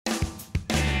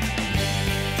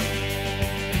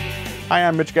Hi,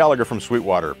 I'm Mitch Gallagher from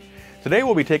Sweetwater. Today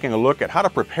we'll be taking a look at how to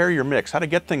prepare your mix, how to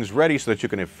get things ready so that you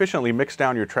can efficiently mix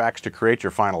down your tracks to create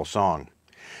your final song.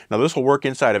 Now this will work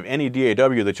inside of any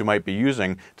DAW that you might be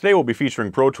using. Today we'll be featuring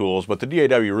Pro Tools, but the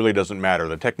DAW really doesn't matter.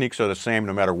 The techniques are the same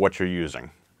no matter what you're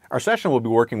using. Our session we'll be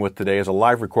working with today is a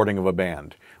live recording of a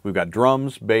band. We've got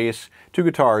drums, bass, 2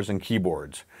 guitars, and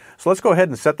keyboards. So let's go ahead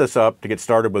and set this up to get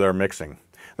started with our mixing.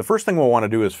 The first thing we'll want to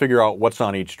do is figure out what's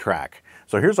on each track.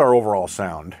 So here's our overall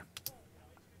sound.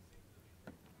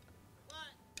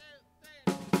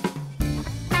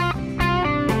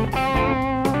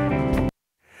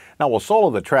 Now we'll solo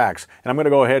the tracks, and I'm going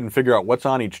to go ahead and figure out what's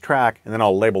on each track, and then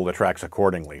I'll label the tracks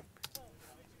accordingly.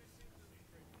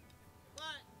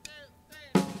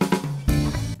 So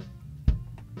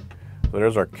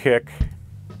there's our kick.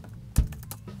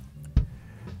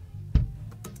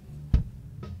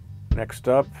 Next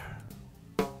up,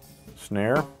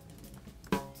 snare.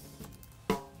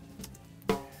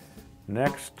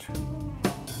 Next.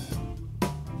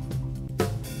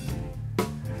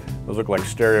 Those look like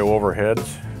stereo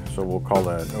overheads, so we'll call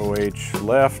that OH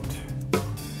left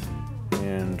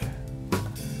and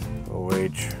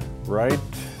OH right.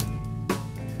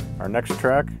 Our next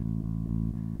track,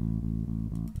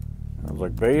 sounds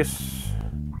like bass.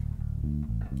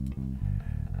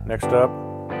 Next up,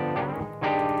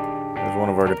 there's one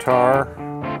of our guitar.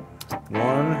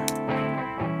 One.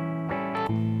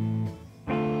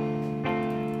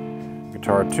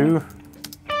 Guitar 2.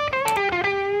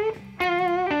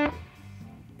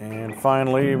 And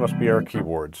finally, must be our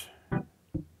keyboards.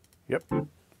 Yep.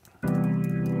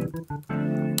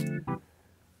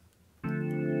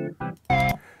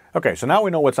 Okay, so now we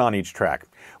know what's on each track.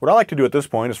 What I like to do at this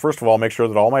point is first of all make sure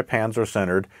that all my pans are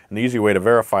centered, and the easy way to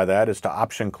verify that is to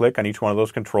option click on each one of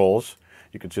those controls.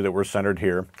 You can see that we're centered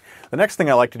here. The next thing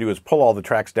I like to do is pull all the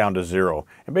tracks down to 0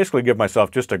 and basically give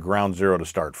myself just a ground 0 to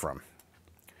start from.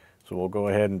 So we'll go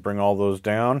ahead and bring all those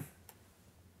down.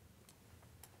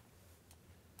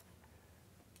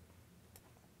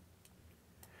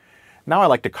 Now I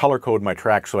like to color code my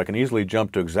tracks so I can easily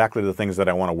jump to exactly the things that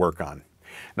I want to work on.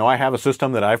 Now I have a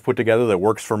system that I've put together that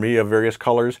works for me of various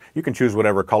colors. You can choose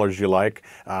whatever colors you like.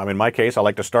 In my case, I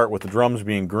like to start with the drums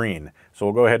being green. So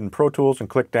we'll go ahead in Pro Tools and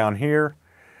click down here,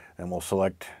 and we'll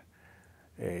select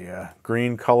a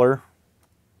green color.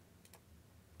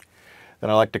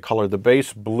 Then I like to color the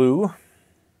bass blue.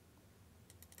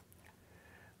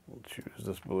 We'll choose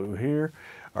this blue here.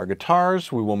 Our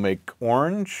guitars we will make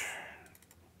orange.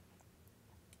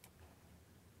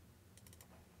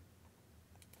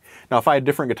 Now if I had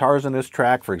different guitars in this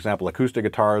track, for example acoustic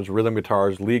guitars, rhythm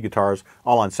guitars, lead guitars,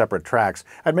 all on separate tracks,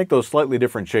 I'd make those slightly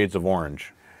different shades of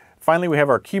orange. Finally we have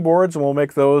our keyboards, and we'll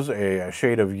make those a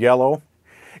shade of yellow.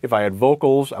 If I had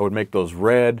vocals, I would make those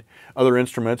red. Other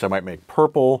instruments I might make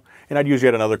purple, and I'd use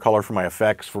yet another color for my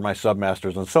effects, for my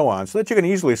submasters, and so on, so that you can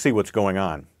easily see what's going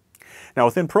on. Now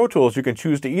within Pro Tools you can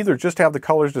choose to either just have the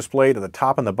colors displayed at the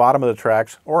top and the bottom of the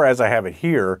tracks, or as I have it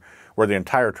here, where the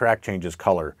entire track changes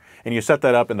color. And you set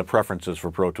that up in the preferences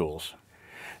for Pro Tools.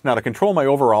 Now to control my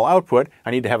overall output,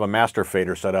 I need to have a master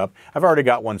fader set up. I've already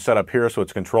got one set up here so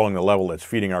it's controlling the level that's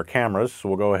feeding our cameras. So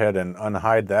we'll go ahead and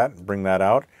unhide that and bring that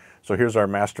out. So here's our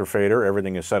master fader.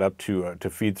 Everything is set up to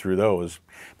feed through those.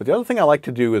 But the other thing I like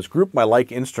to do is group my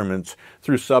like instruments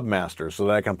through submasters so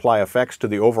that I can apply effects to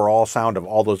the overall sound of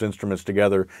all those instruments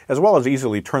together, as well as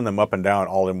easily turn them up and down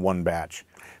all in one batch.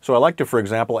 So I like to, for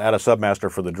example, add a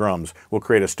submaster for the drums. We'll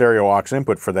create a stereo aux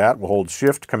input for that. We'll hold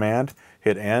Shift Command,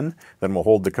 hit N, then we'll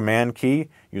hold the Command key,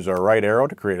 use our right arrow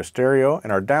to create a stereo,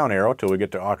 and our down arrow till we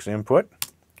get to aux input.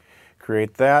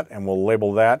 Create that, and we'll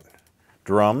label that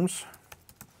drums.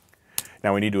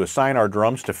 Now we need to assign our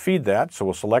drums to feed that, so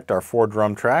we'll select our 4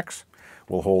 drum tracks.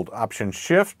 We'll hold Option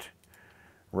Shift,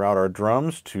 route our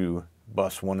drums to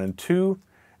bus 1 and 2,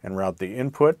 and route the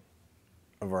input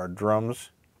of our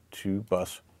drums to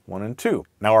bus 1 and 2.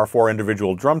 Now our 4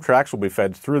 individual drum tracks will be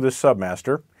fed through this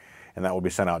submaster, and that will be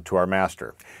sent out to our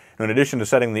master. Now, in addition to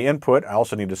setting the input, I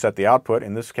also need to set the output.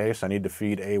 In this case, I need to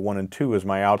feed A1 and 2 as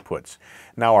my outputs.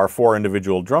 Now our 4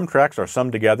 individual drum tracks are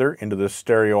summed together into this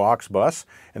stereo aux bus,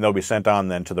 and they'll be sent on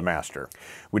then to the master.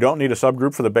 We don't need a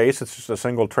subgroup for the bass, it's just a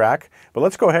single track, but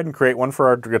let's go ahead and create one for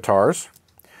our guitars.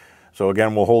 So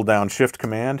again, we'll hold down Shift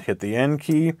Command, hit the N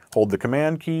key, hold the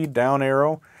Command key, down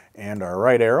arrow, and our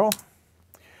right arrow.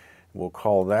 We'll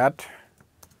call that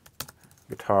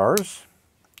guitars.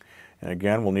 And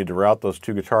again, we'll need to route those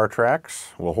 2 guitar tracks.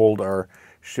 We'll hold our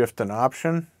Shift and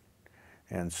Option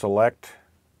and select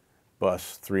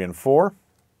bus 3 and 4.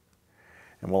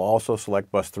 And we'll also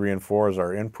select bus 3 and 4 as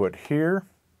our input here.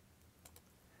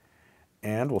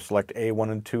 And we'll select A1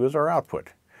 and 2 as our output.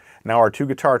 Now our 2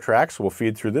 guitar tracks will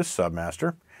feed through this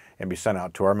submaster and be sent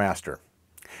out to our master.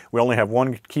 We only have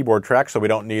 1 keyboard track, so we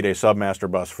don't need a submaster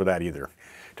bus for that either.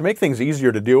 To make things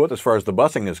easier to deal with as far as the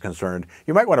busing is concerned,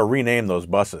 you might want to rename those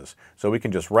buses. So we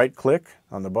can just right-click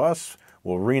on the bus,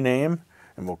 we'll rename,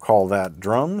 and we'll call that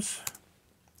drums.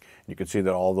 You can see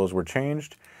that all those were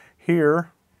changed.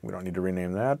 Here, we don't need to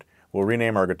rename that. We'll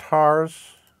rename our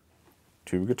guitars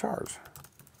to guitars.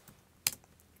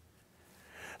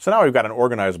 So now we've got an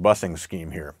organized busing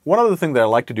scheme here. One other thing that I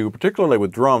like to do, particularly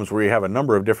with drums where you have a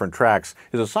number of different tracks,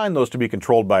 is assign those to be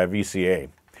controlled by a VCA.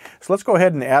 So let's go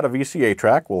ahead and add a VCA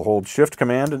track. We'll hold Shift,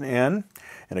 Command, and N.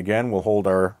 And again, we'll hold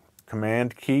our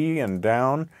Command key and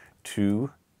down to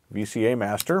VCA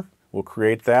Master. We'll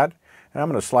create that. And I'm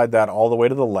going to slide that all the way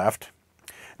to the left.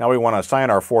 Now we want to assign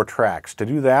our 4 tracks. To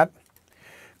do that,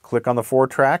 click on the 4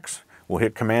 tracks. We'll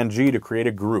hit Command G to create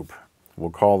a group. We'll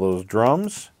call those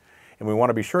drums. And we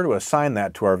want to be sure to assign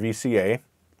that to our VCA,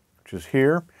 which is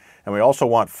here. And we also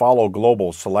want Follow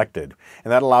Global selected.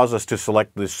 And that allows us to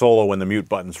select the solo and the mute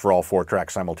buttons for all 4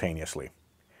 tracks simultaneously.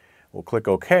 We'll click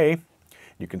OK.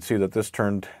 You can see that this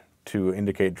turned to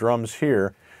indicate drums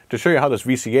here. To show you how this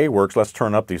VCA works, let's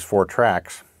turn up these 4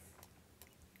 tracks.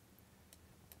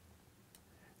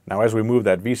 Now as we move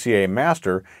that VCA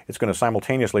master, it's going to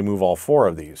simultaneously move all 4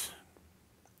 of these.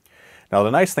 Now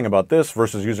the nice thing about this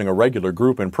versus using a regular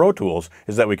group in Pro Tools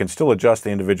is that we can still adjust the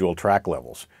individual track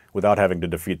levels without having to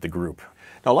defeat the group.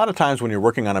 Now a lot of times when you're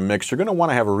working on a mix, you're going to want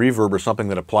to have a reverb or something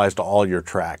that applies to all your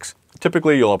tracks.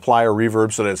 Typically you'll apply a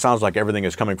reverb so that it sounds like everything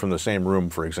is coming from the same room,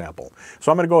 for example.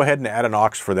 So I'm going to go ahead and add an aux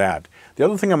for that. The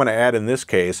other thing I'm going to add in this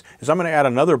case is I'm going to add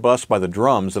another bus by the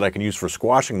drums that I can use for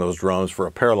squashing those drums for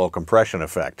a parallel compression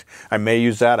effect. I may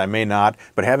use that, I may not,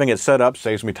 but having it set up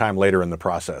saves me time later in the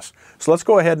process. So let's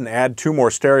go ahead and add 2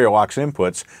 more stereo aux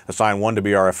inputs, assign one to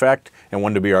be our effect and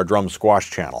one to be our drum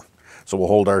squash channel. So we'll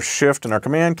hold our Shift and our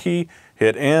Command key,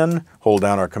 hit N, hold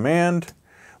down our Command,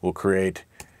 we'll create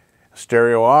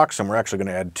stereo aux, and we're actually going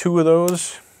to add 2 of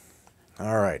those.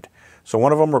 All right, so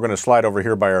one of them we're going to slide over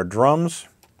here by our drums,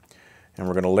 and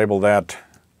we're going to label that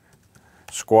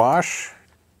squash.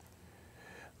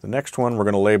 The next one we're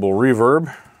going to label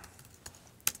reverb.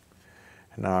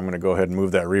 And now I'm going to go ahead and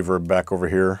move that reverb back over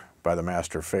here by the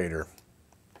master fader.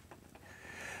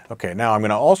 Okay, now I'm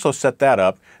going to also set that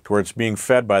up to where it's being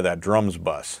fed by that drums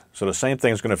bus. So the same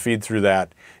thing is going to feed through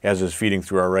that as is feeding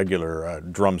through our regular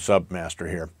drum submaster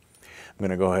here. I'm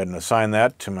going to go ahead and assign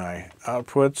that to my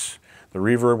outputs. The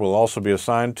reverb will also be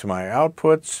assigned to my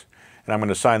outputs. And I'm going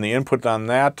to assign the input on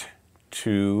that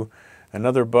to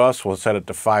another bus. We'll set it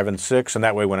to 5 and 6. And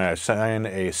that way when I assign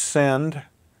a send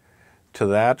to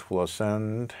that, we'll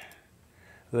ascend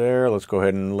there. Let's go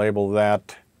ahead and label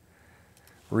that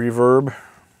reverb.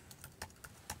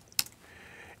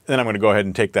 Then I'm going to go ahead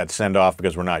and take that send off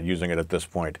because we're not using it at this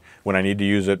point. When I need to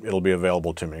use it, it'll be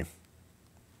available to me.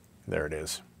 There it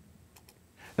is.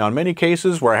 Now in many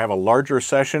cases where I have a larger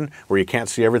session where you can't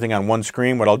see everything on one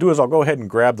screen, what I'll do is I'll go ahead and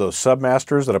grab those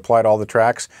submasters that apply to all the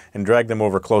tracks and drag them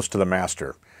over close to the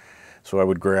master. So I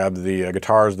would grab the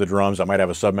guitars, the drums. I might have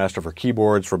a submaster for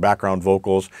keyboards, for background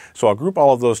vocals. So I'll group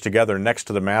all of those together next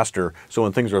to the master so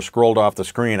when things are scrolled off the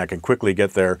screen, I can quickly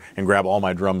get there and grab all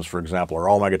my drums, for example, or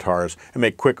all my guitars and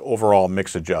make quick overall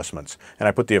mix adjustments. And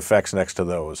I put the effects next to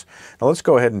those. Now let's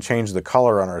go ahead and change the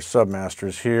color on our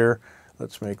submasters here.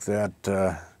 Let's make that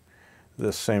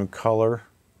this same color.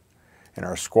 And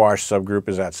our squash subgroup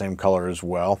is that same color as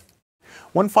well.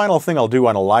 One final thing I'll do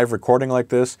on a live recording like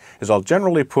this is I'll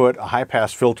generally put a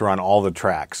high-pass filter on all the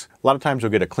tracks. A lot of times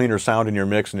you'll get a cleaner sound in your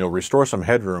mix and you'll restore some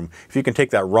headroom if you can take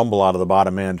that rumble out of the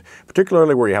bottom end,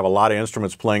 particularly where you have a lot of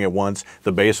instruments playing at once.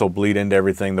 The bass will bleed into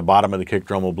everything, the bottom of the kick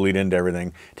drum will bleed into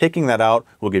everything. Taking that out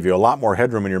will give you a lot more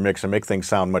headroom in your mix and make things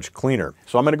sound much cleaner.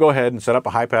 So I'm going to go ahead and set up a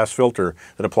high-pass filter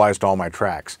that applies to all my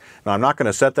tracks. Now I'm not going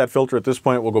to set that filter at this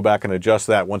point. We'll go back and adjust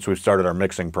that once we've started our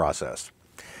mixing process.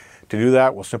 To do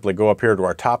that, we'll simply go up here to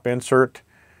our top insert,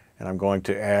 and I'm going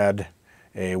to add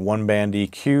a one-band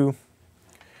EQ,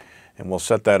 and we'll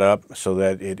set that up so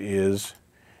that it is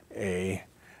a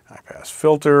high-pass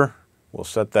filter. We'll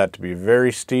set that to be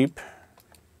very steep,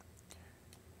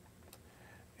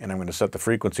 and I'm going to set the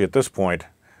frequency at this point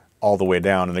all the way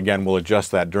down, and again, we'll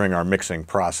adjust that during our mixing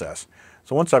process.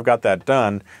 So once I've got that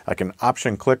done, I can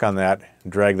option-click on that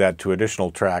and drag that to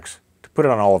additional tracks to put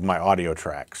it on all of my audio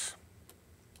tracks.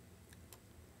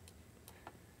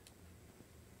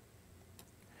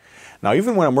 Now,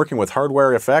 even when I'm working with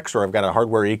hardware effects or I've got a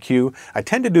hardware EQ, I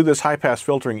tend to do this high-pass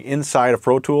filtering inside of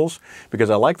Pro Tools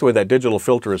because I like the way that digital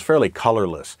filter is fairly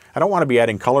colorless. I don't want to be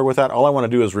adding color with that. All I want to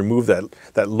do is remove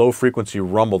that low-frequency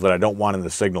rumble that I don't want in the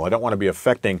signal. I don't want to be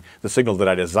affecting the signal that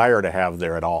I desire to have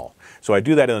there at all. So I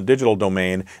do that in the digital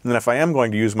domain, and then if I am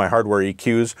going to use my hardware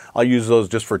EQs, I'll use those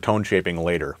just for tone shaping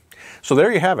later. So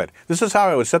there you have it. This is how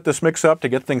I would set this mix up to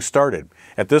get things started.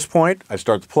 At this point, I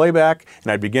start the playback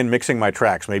and I begin mixing my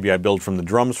tracks. Maybe I build from the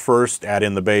drums first, add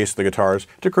in the bass, the guitars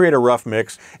to create a rough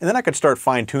mix, and then I could start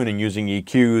fine-tuning using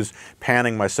EQs,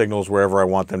 panning my signals wherever I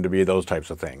want them to be, those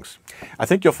types of things. I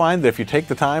think you'll find that if you take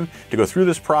the time to go through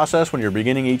this process when you're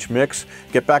beginning each mix,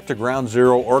 get back to ground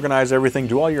zero, organize everything,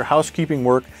 do all your housekeeping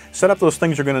work, set up those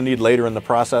things you're going to need later in the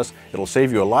process, it'll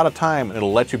save you a lot of time and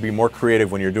it'll let you be more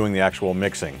creative when you're doing the actual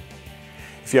mixing.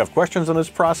 If you have questions on this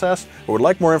process or would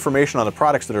like more information on the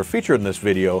products that are featured in this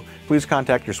video, please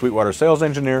contact your Sweetwater sales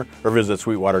engineer or visit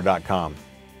sweetwater.com.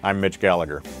 I'm Mitch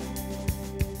Gallagher.